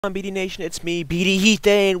On BD Nation, it's me, BD Heath,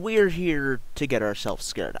 and we're here to get ourselves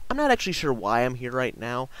scared. I'm not actually sure why I'm here right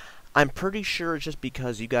now. I'm pretty sure it's just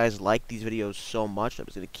because you guys like these videos so much that I'm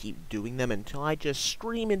just going to keep doing them until I just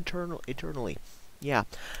scream eternally. Yeah,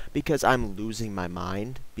 because I'm losing my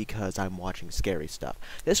mind because I'm watching scary stuff.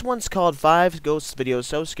 This one's called 5 Ghost Videos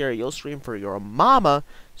So Scary You'll Scream for Your Mama,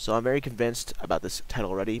 so I'm very convinced about this title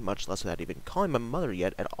already, much less without even calling my mother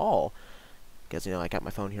yet at all. Because, you know, I got my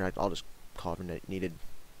phone here, I'll just call her when needed.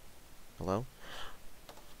 Hello?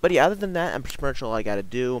 But yeah, other than that, I'm pretty much all I gotta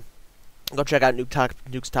do. Go check out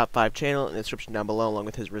Nuke's Top 5 channel in the description down below, along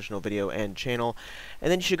with his original video and channel.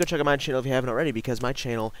 And then you should go check out my channel if you haven't already, because my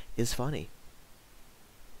channel is funny.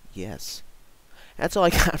 Yes. That's all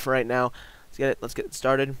I got for right now. Let's get it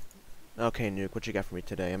started. Okay, Nuke, what you got for me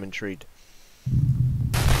today? I'm intrigued.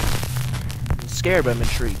 I'm scared, but I'm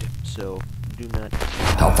intrigued. So, do not...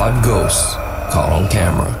 How 5 ghosts caught on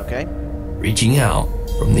camera. Okay. Reaching out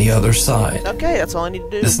from the other side. Okay, that's all I need to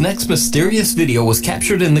do. This next mysterious video was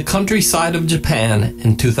captured in the countryside of Japan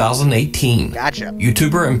in 2018. Gotcha.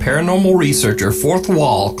 YouTuber and paranormal researcher Fourth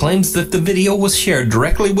Wall claims that the video was shared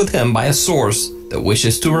directly with him by a source that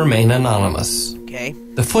wishes to remain anonymous. Okay.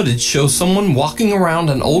 The footage shows someone walking around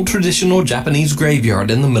an old traditional Japanese graveyard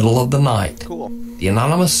in the middle of the night. Cool. The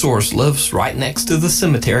anonymous source lives right next to the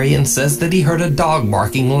cemetery and says that he heard a dog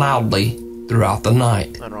barking loudly throughout the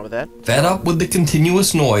night. Nothing wrong with that. Fed up with the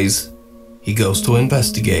continuous noise, he goes to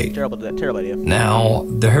investigate. Terrible idea. Now,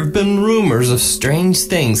 there have been rumors of strange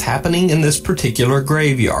things happening in this particular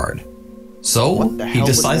graveyard. So, he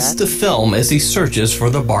decides to film as he searches for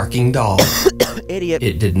the barking dog. Idiot.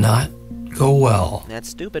 It did not go well. That's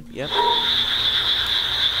stupid, yep.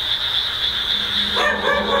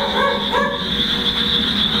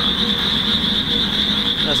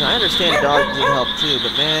 Listen, I understand dogs need help too,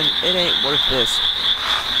 but man, it ain't worth this.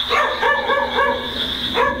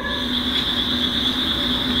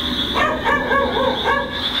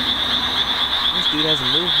 This dude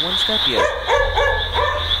hasn't moved one step yet.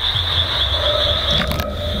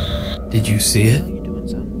 Did you see it? What are you doing,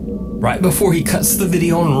 son? Right before he cuts the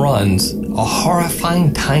video and runs, a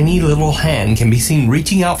horrifying tiny little hand can be seen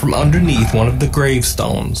reaching out from underneath one of the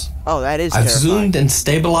gravestones. Oh, that is I've terrifying. zoomed and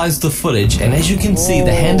stabilized the footage, and as you can see,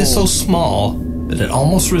 the hand is so small that it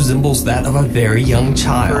almost resembles that of a very young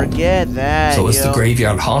child. Forget that, So is the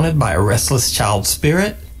graveyard haunted by a restless child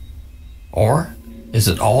spirit? Or is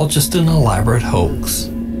it all just an elaborate hoax?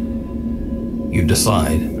 You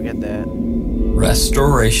decide. Forget that.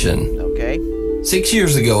 Restoration. Okay. 6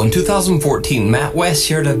 years ago, in 2014, Matt West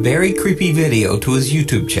shared a very creepy video to his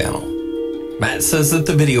YouTube channel. Matt says that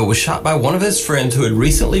the video was shot by one of his friends who had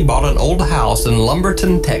recently bought an old house in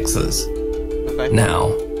Lumberton, Texas. Okay. Now,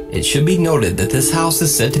 it should be noted that this house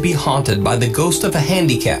is said to be haunted by the ghost of a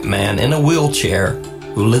handicapped man in a wheelchair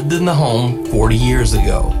who lived in the home 40 years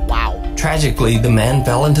ago. Wow. Tragically, the man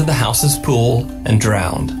fell into the house's pool and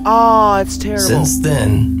drowned. Oh, it's terrible. Since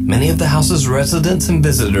then, many of the house's residents and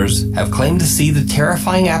visitors have claimed to see the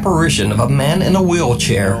terrifying apparition of a man in a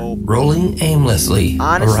wheelchair rolling aimlessly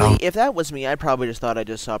Honestly, around. if that was me, I probably just thought I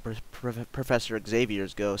just saw Professor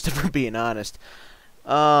Xavier's ghost, if we're being honest.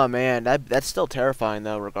 Oh, man, that's still terrifying,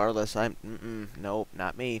 though, regardless. Nope,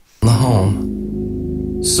 not me. The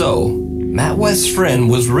home. So, Matt West's friend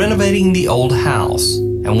was renovating the old house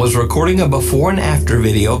and was recording a before and after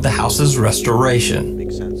video of the house's restoration.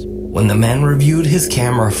 Makes sense. When the man reviewed his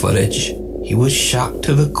camera footage, he was shocked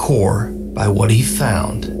to the core by what he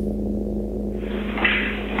found.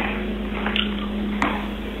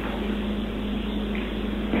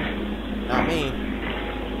 Not me.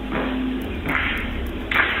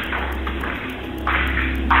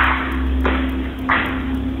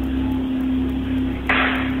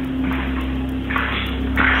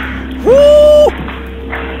 Woo!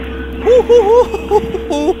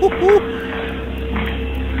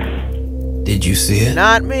 Did you see it?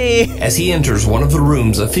 Not me. As he enters one of the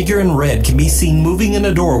rooms, a figure in red can be seen moving in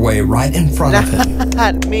a doorway right in front of him.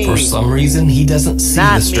 Not me. For some reason, he doesn't see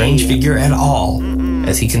Not the strange me. figure at all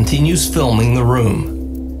as he continues filming the room.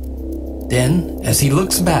 Then, as he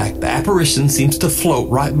looks back, the apparition seems to float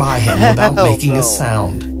right by him without Hell making no. a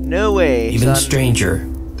sound. No way, Even son. stranger,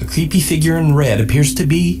 the creepy figure in red appears to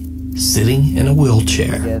be sitting in a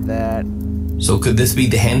wheelchair. Get that. So could this be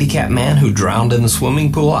the handicapped man who drowned in the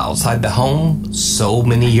swimming pool outside the home so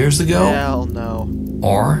many years ago? Hell no.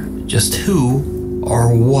 Or just who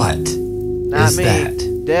or what Not is me. that?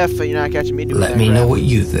 Definitely not catching me doing that. Let me know crap. what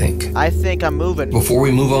you think. I think I'm moving. Before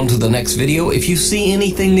we move on to the next video, if you see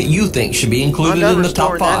anything that you think should be included I'm in never the top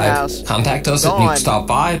storing that 5, house. contact us Gone. at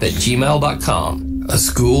nukestop5@gmail.com. A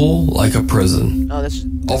school like a prison. Oh, this.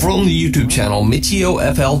 Over on the YouTube channel, Michio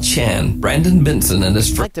FL Chan, Brandon Benson and his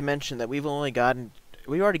I'd friend. like to mention that we've already gone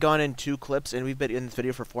in 2 clips, and we've been in this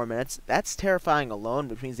video for 4 minutes. That's terrifying alone,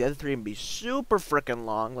 which means the other 3 can be super freaking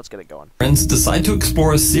long. Let's get it going. Friends decide to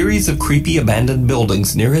explore a series of creepy abandoned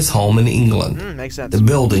buildings near his home in England. Makes sense. The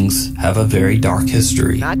buildings have a very dark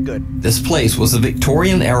history. Not good. This place was a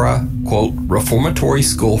Victorian-era, quote, reformatory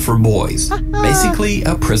school for boys. Basically,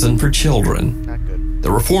 a prison for children. Not good.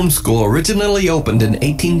 The Reform School originally opened in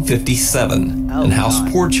 1857 and housed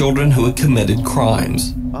God. poor children who had committed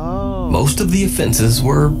crimes. Oh. Most of the offenses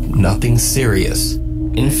were nothing serious.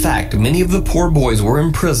 In fact, many of the poor boys were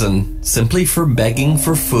in prison simply for begging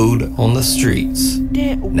for food on the streets.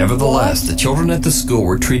 Nevertheless, the children at the school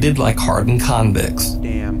were treated like hardened convicts.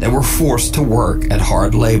 Damn. They were forced to work at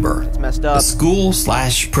hard labor. It's messed The up.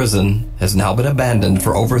 school/prison has now been abandoned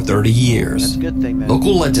for over 30 years. That's a good thing, then.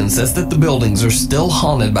 Local legend says that the buildings are still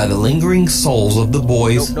haunted by the lingering souls of the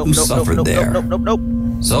boys who suffered there. Nope.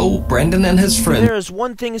 So, Brandon and his friend There is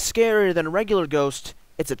one thing scarier than a regular ghost.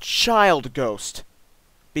 It's a child ghost.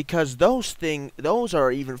 Because those are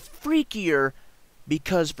even freakier.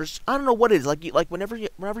 Because I don't know what it is. Like whenever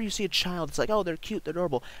you see a child, it's like, oh, they're cute, they're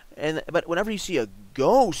adorable. But whenever you see a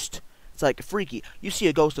ghost, it's like freaky. You see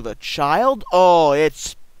a ghost of a child, oh,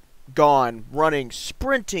 it's gone, running,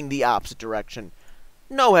 sprinting the opposite direction.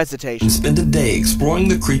 No hesitation. spend a day exploring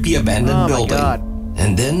the creepy abandoned building. My God.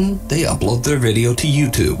 And then they upload their video to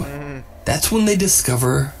YouTube. That's when they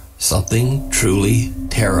discover something truly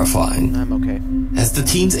terrifying. I'm okay. As the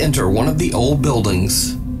teens enter one of the old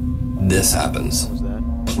buildings, this happens. What was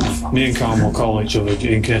that? Me and Carl will call each other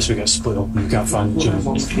in case we get split up and we can't find each other.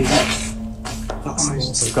 We've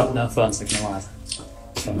got no phone signal either.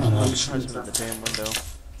 There's the damn window.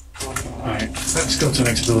 Alright, let's go to the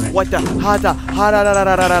next building. What the?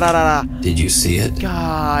 Ha-da-ha-da-da-da-da-da-da-da. Did you see it?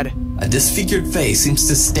 God. A disfigured face seems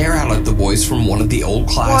to stare out at the boys from one of the old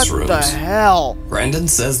classrooms. What the hell? Brandon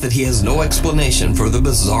says that he has no explanation for the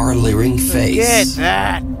bizarre leering face. Get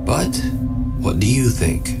that. But what do you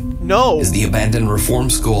think? No. Is the abandoned reform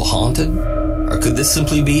school haunted? Or could this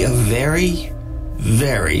simply be a very,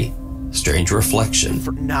 very strange reflection?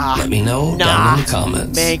 Nah. Let me know down in the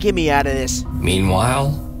comments. Man, get me out of this.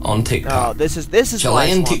 Meanwhile, on TikTok. Oh, this is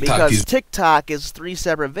Chilean nice one, TikTok because use- TikTok is 3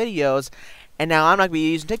 separate videos, and now I'm not going to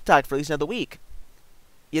be using TikTok for at least another week.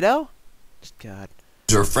 You know? Just God.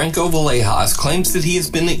 User Franco Villejas claims that he has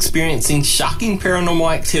been experiencing shocking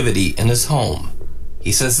paranormal activity in his home.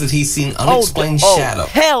 He says that he's seen unexplained shadow.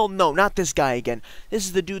 Hell no, not this guy again. This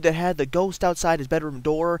is the dude that had the ghost outside his bedroom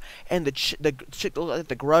door and the chick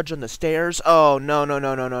the grudge on the stairs. Oh, no.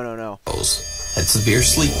 Had severe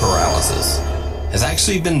sleep paralysis, has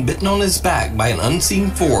actually been bitten on his back by an unseen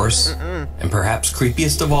force, and perhaps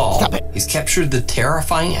creepiest of all, Stop it. he's captured the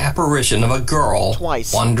terrifying apparition of a girl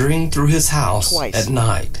Twice. wandering through his house Twice. at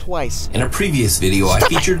night. Twice. In a previous video, I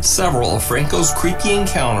featured several of Franco's creepy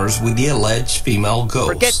encounters with the alleged female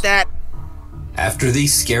ghost. Forget that. After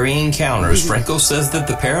these scary encounters, Franco says that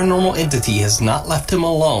the paranormal entity has not left him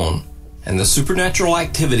alone, and the supernatural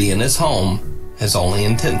activity in his home has only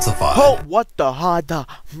intensified. Oh, what the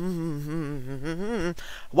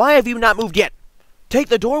Why have you not moved yet? Take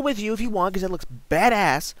the door with you if you want, because it looks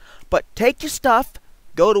badass. But take your stuff,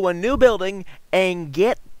 go to a new building, and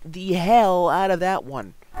get the hell out of that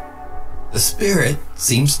one. The spirit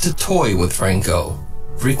seems to toy with Franco,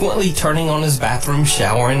 frequently turning on his bathroom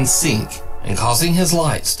shower and sink, and causing his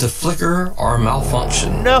lights to flicker or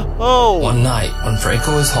malfunction. No! One night, when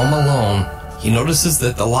Franco is home alone, he notices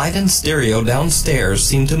that the light and stereo downstairs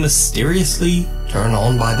seem to mysteriously turn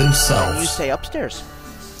on by You themselves. stay upstairs.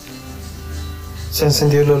 Se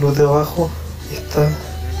encendió la luz de abajo y está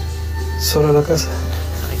sola la casa.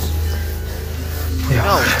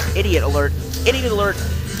 No, idiot alert. Idiot alert.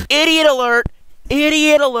 Idiot alert.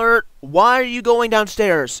 Idiot alert. Why are you going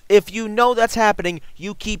downstairs? If you know that's happening,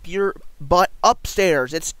 you keep your butt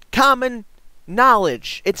upstairs. It's common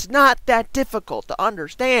knowledge. It's not that difficult to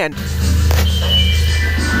understand.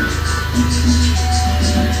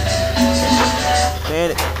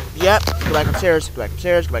 Man, yep. Go back upstairs. Go back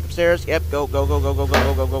upstairs. Go back upstairs. Yep. Go.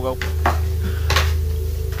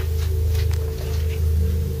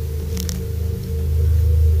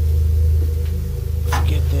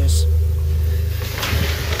 Forget this.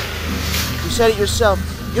 You said it yourself.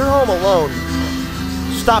 You're home alone.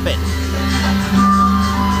 Stop it.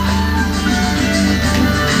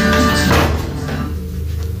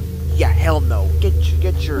 Yeah, hell no. Get.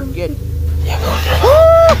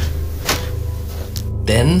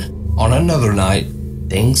 Then, on another night,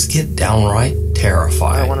 things get downright I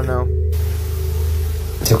terrifying. want to know.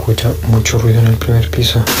 Se escucha mucho ruido en el primer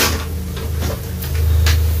piso.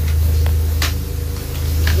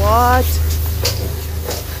 What?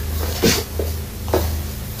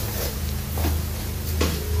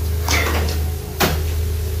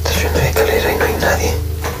 Estás viendo la escalera y no hay nadie.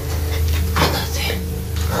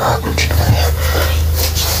 Ah, concha madre.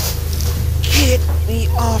 Get me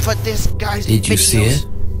off of this guy's Did you see it?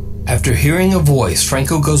 After hearing a voice,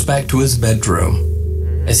 Franco goes back to his bedroom.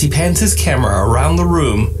 As he pans his camera around the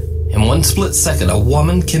room, in one split second, a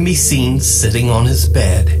woman can be seen sitting on his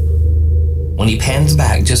bed. When he pans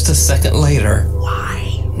back just a second later,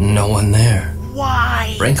 Why? no one there.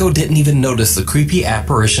 Why? Franco didn't even notice the creepy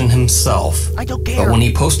apparition himself. I don't care. But when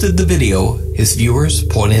he posted the video, his viewers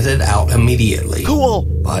pointed it out immediately. Cool.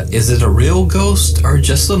 But is it a real ghost or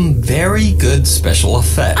just some very good special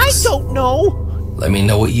effects? I don't know. Let me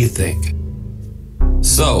know what you think.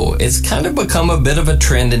 So, it's kind of become a bit of a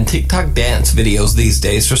trend in TikTok dance videos these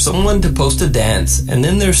days for someone to post a dance and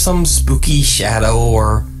then there's some spooky shadow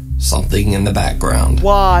or something in the background.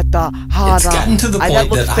 What the? It's gotten to the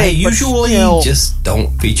point that I usually just don't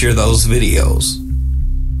feature those videos.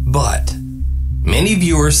 But many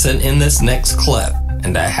viewers sent in this next clip,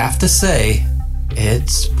 and I have to say,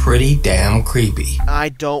 it's pretty damn creepy. I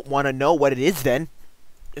don't want to know what it is then.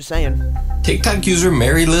 Just saying. TikTok user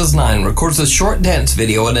MaryLiz9 records a short dance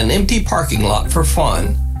video in an empty parking lot for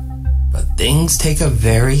fun. But things take a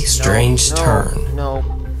very strange turn. No.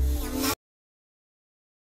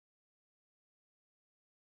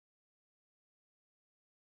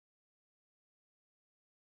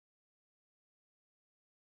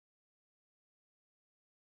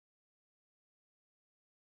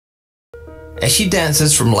 As she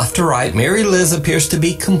dances from left to right, Mary Liz appears to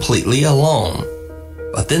be completely alone.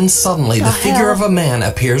 But then suddenly the figure of a man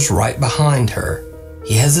appears right behind her.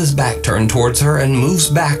 He has his back turned towards her and moves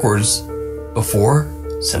backwards before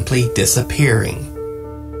simply disappearing.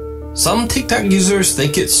 Some TikTok users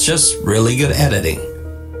think it's just really good editing.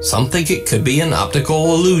 Some think it could be an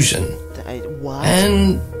optical illusion. What?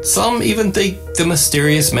 And some even think the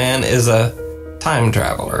mysterious man is a time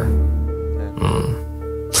traveler.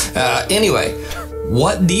 Anyway,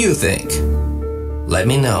 what do you think? Let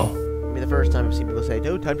me know. I mean, the first time I've seen people say,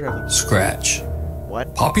 no, time traveling. Scratch.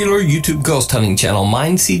 What? Popular YouTube ghost hunting channel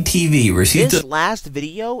Mindseed TV received This last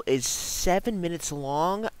video is 7 minutes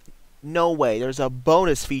long. No way. There's a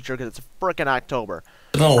bonus feature because it's frickin' October.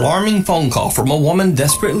 an alarming phone call from a woman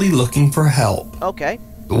desperately looking for help. Okay.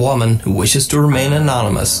 The woman, who wishes to remain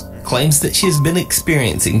anonymous, claims that she has been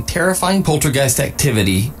experiencing terrifying poltergeist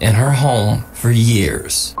activity in her home for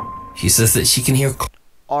years. She says that she can hear...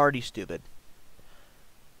 Already stupid.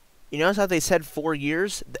 You notice how they said 4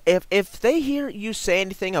 years? If they hear you say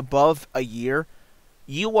anything above a year,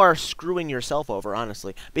 you are screwing yourself over,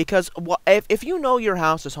 honestly. Because if you know your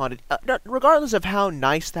house is haunted, regardless of how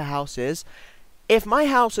nice the house is, if my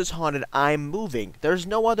house is haunted, I'm moving. There's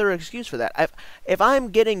no other excuse for that. If I'm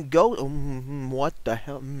getting what the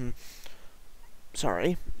hell?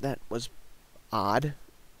 Sorry, that was odd.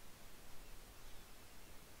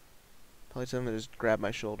 Probably someone just grabbed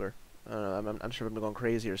my shoulder. I don't know, I'm sure I'm going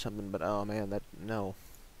crazy or something, but oh man, no.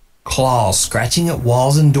 Claws scratching at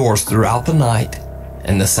walls and doors throughout the night,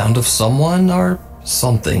 and the sound of someone or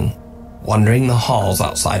something wandering the halls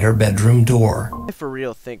outside her bedroom door. I for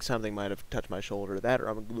real think something might have touched my shoulder. That or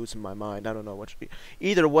I'm losing my mind. I don't know what should be.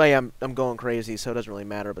 Either way, I'm going crazy, so it doesn't really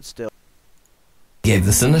matter, but still. Gave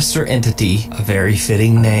the sinister entity a very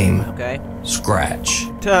fitting name. Okay. Scratch.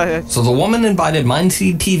 So the woman invited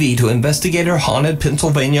Mindseed TV to investigate her haunted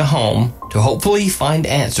Pennsylvania home to hopefully find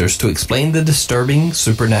answers to explain the disturbing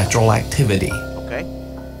supernatural activity. Okay.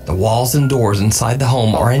 The walls and doors inside the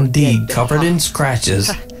home are indeed covered in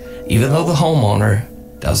scratches, even though the homeowner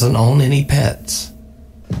doesn't own any pets.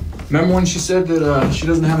 Remember when she said that she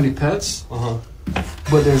doesn't have any pets? Uh-huh.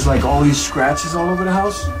 But there's like all these scratches all over the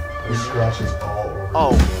house? There's scratches all over.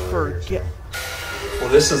 Oh, forget. Well,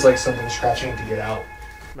 this is like something scratching to get out.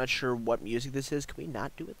 I'm not sure what music this is. Can we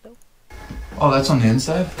not do it, though? Oh, that's on the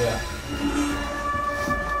inside? Yeah.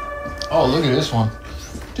 Oh, look at this one.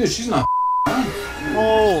 Dude, she's not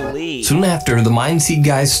Holy. Soon after the Mindseed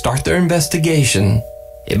guys start their investigation,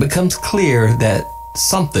 it becomes clear that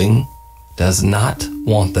something does not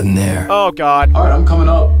want them there. Oh, God. Alright, I'm coming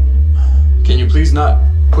up. Can you please not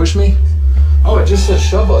push me? Oh, it just says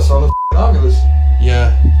shove us on the Oculus.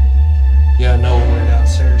 Yeah, no, we're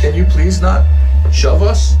downstairs. Can you please not shove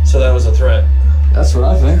us? So that was a threat. That's what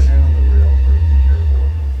I think.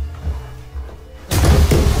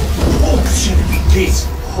 Oh shit, Pete.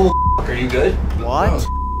 Holy are you good? What?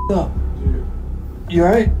 You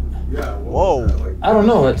alright? Yeah. Whoa. I don't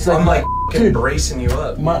know. It's like I'm like dude, bracing you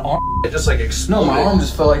up. my arm. It just like No, exploded. my arm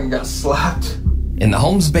just felt like it got slapped. In the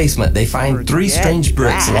home's basement, they find three Forget strange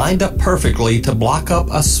bricks that. lined up perfectly to block up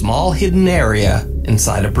a small hidden area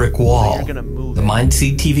inside a brick wall. You're gonna move The it.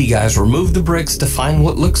 Mindseed TV guys remove the bricks to find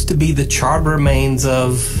what looks to be the charred remains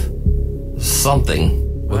of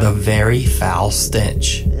something with a very foul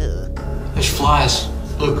stench. There's flies.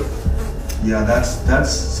 Look, Yeah, that's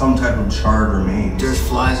some type of charred remains. there's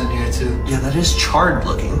flies in here too. Yeah, that is charred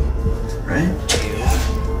looking, right?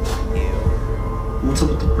 What's up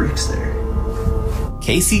with the bricks there?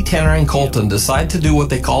 Casey, Tanner, and Colton decide to do what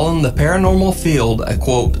they call in the paranormal field a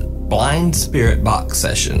quote, blind spirit box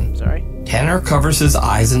session. Sorry. Tanner covers his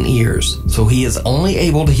eyes and ears, so he is only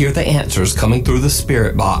able to hear the answers coming through the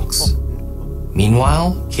spirit box.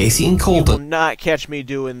 Meanwhile, Casey and Will Colton not catch me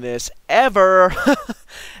doing this ever.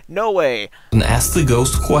 No way. ask the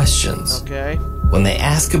ghost questions. Okay. When they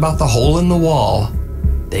ask about the hole in the wall,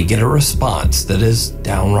 they get a response that is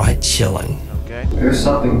downright chilling. Okay. There's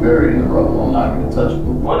something buried in the rubble. I'm not gonna touch it.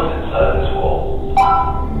 What's inside this wall?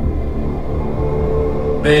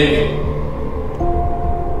 Big.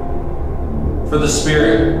 For the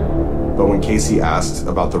spirit. But when Casey asked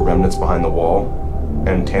about the remnants behind the wall,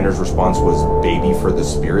 and Tanner's response was baby for the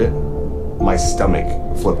spirit, my stomach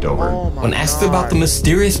flipped over. Oh my When asked God. about the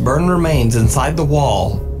mysterious burned remains inside the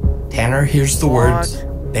wall, Tanner hears the words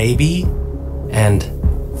baby and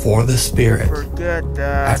for the spirit. Forget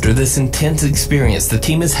that. After this intense experience, the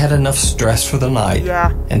team has had enough stress for the night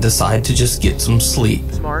Yeah. and decide to just get some sleep.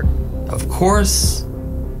 Smart. Of course,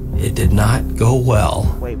 it did not go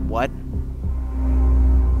well. Wait, what?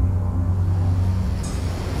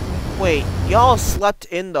 Wait, y'all slept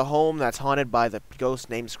in the home that's haunted by the ghost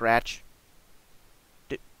named Scratch?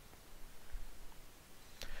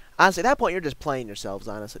 Honestly, at that point, you're just playing yourselves,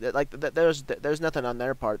 honestly. Like, there's nothing on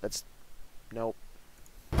their part that's... Nope.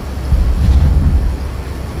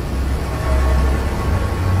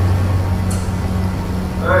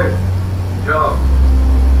 Hey, Joe.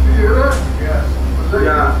 Did you hear that? Yes.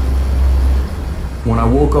 Yeah. When I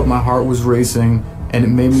woke up, my heart was racing, and it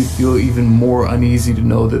made me feel even more uneasy to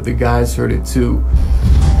know that the guys heard it too.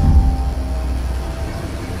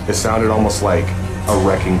 It sounded almost like a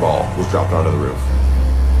wrecking ball was dropped onto the roof.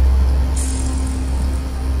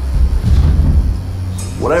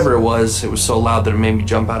 Whatever it was so loud that it made me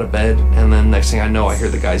jump out of bed, and then next thing I know, I hear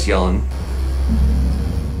the guys yelling.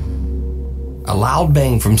 A loud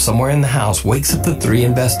bang from somewhere in the house wakes up the three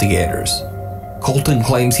investigators. Colton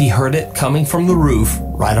claims he heard it coming from the roof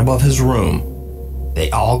right above his room. They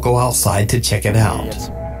all go outside to check it out.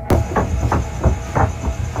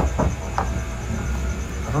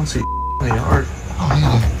 I don't see in the yard. Oh,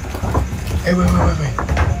 yeah. Hey, wait.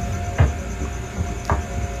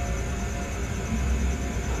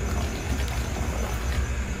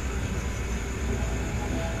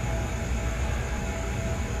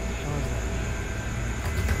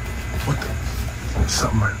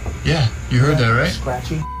 Something right. Yeah, you heard that, right?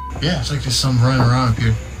 Scratchy? Yeah, it's like there's something running around up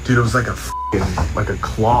here. Dude, it was like a like a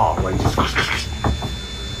claw, like just.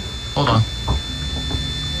 Hold on.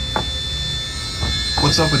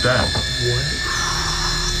 What's up with that? What?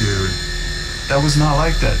 Dude, that was not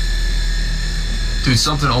like that. Dude,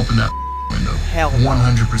 something opened that window. Hell no.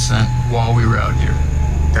 100% while we were out here.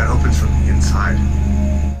 That opens from the inside.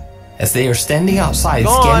 As they are standing outside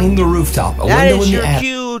Gone. scanning the rooftop, a That window is in your the attic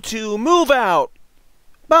cue to move out.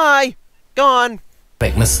 Bye. Gone.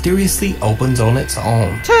 mysteriously opens on its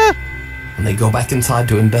own. Tuh. When they go back inside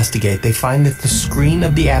to investigate, they find that the screen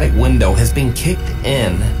of the attic window has been kicked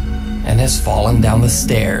in and has fallen down the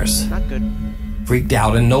stairs. Not good. Freaked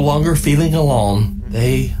out and no longer feeling alone,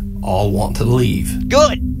 they all want to leave.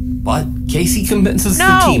 Good. But Casey convinces the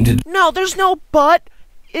No. team to No, there's no but.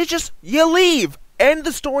 It's just you leave. End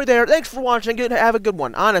the story there. Thanks for watching. Good. Have a good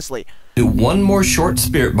one. Honestly. do one more short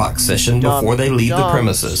spirit box session Dumb. before they leave the Dumb.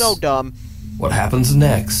 premises. So dumb. What happens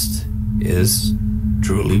next is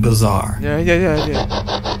truly bizarre. Yeah. I did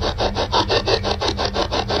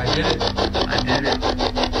it.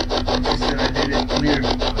 She said I did it clear.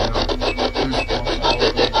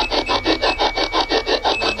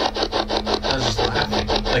 I was just laughing.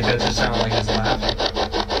 Like, that just sounded like he's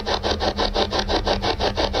laughing.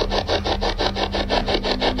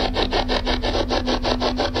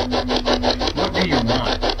 What do you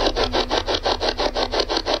want?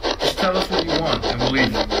 Just tell us what you want and we'll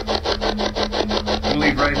leave. We'll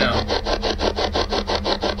leave right now.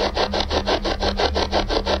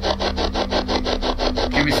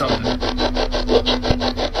 Give me something.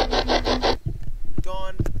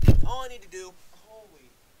 Gone. All I need to do. Holy.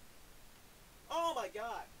 Oh my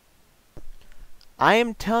god. I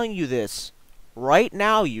am telling you this right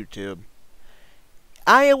now, YouTube.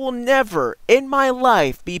 I will never in my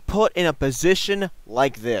life be put in a position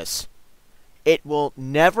like this. It will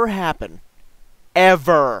never happen.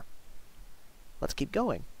 Ever. Let's keep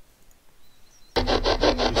going.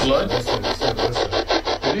 Blood?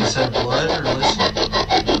 Did he say blood or listen?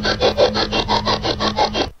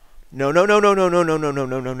 No.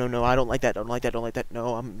 I don't like that. Don't like that.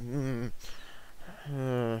 No, I'm...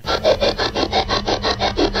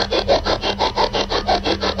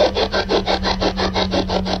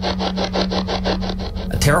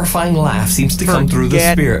 A terrifying laugh seems to come through the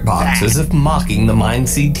spirit box, as if mocking the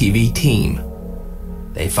Mindseed TV team.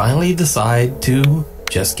 They finally decide to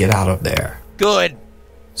just get out of there. Good.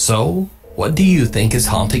 So, what do you think is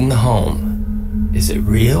haunting the home? Is it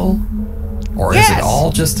real? Or is it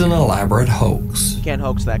all just an elaborate hoax? You can't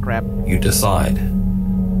hoax that crap. You decide.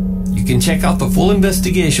 You can check out the full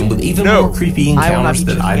investigation with even more creepy encounters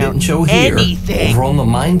that I didn't show here over on the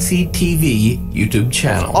Mindseed TV YouTube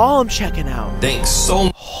channel. That's all I'm checking out. Thanks so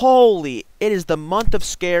much. Holy, it is the month of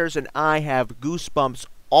scares and I have goosebumps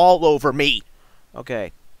all over me.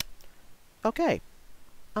 Okay. Okay.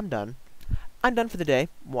 I'm done. I'm done for the day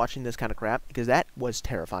watching this kind of crap because that was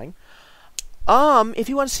terrifying. If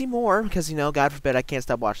you want to see more, because, you know, God forbid I can't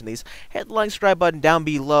stop watching these, hit the like, subscribe button down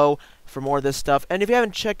below for more of this stuff. And if you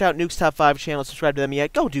haven't checked out Nuke's Top 5 channel, subscribe to them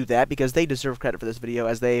yet, go do that, because they deserve credit for this video,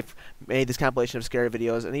 as they've made this compilation of scary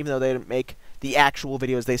videos. And even though they didn't make the actual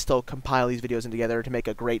videos, they still compile these videos in together to make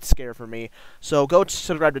a great scare for me. So go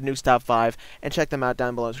subscribe to Nuke's Top 5 and check them out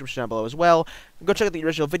down below in the description down below as well. Go check out the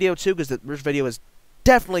original video, too, because the original video is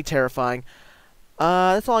definitely terrifying.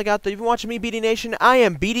 That's all I got. You've been watching me, BD Nation. I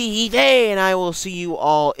am BD and I will see you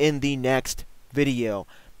all in the next video.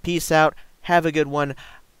 Peace out. Have a good one.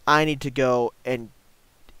 I need to go and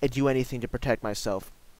do anything to protect myself.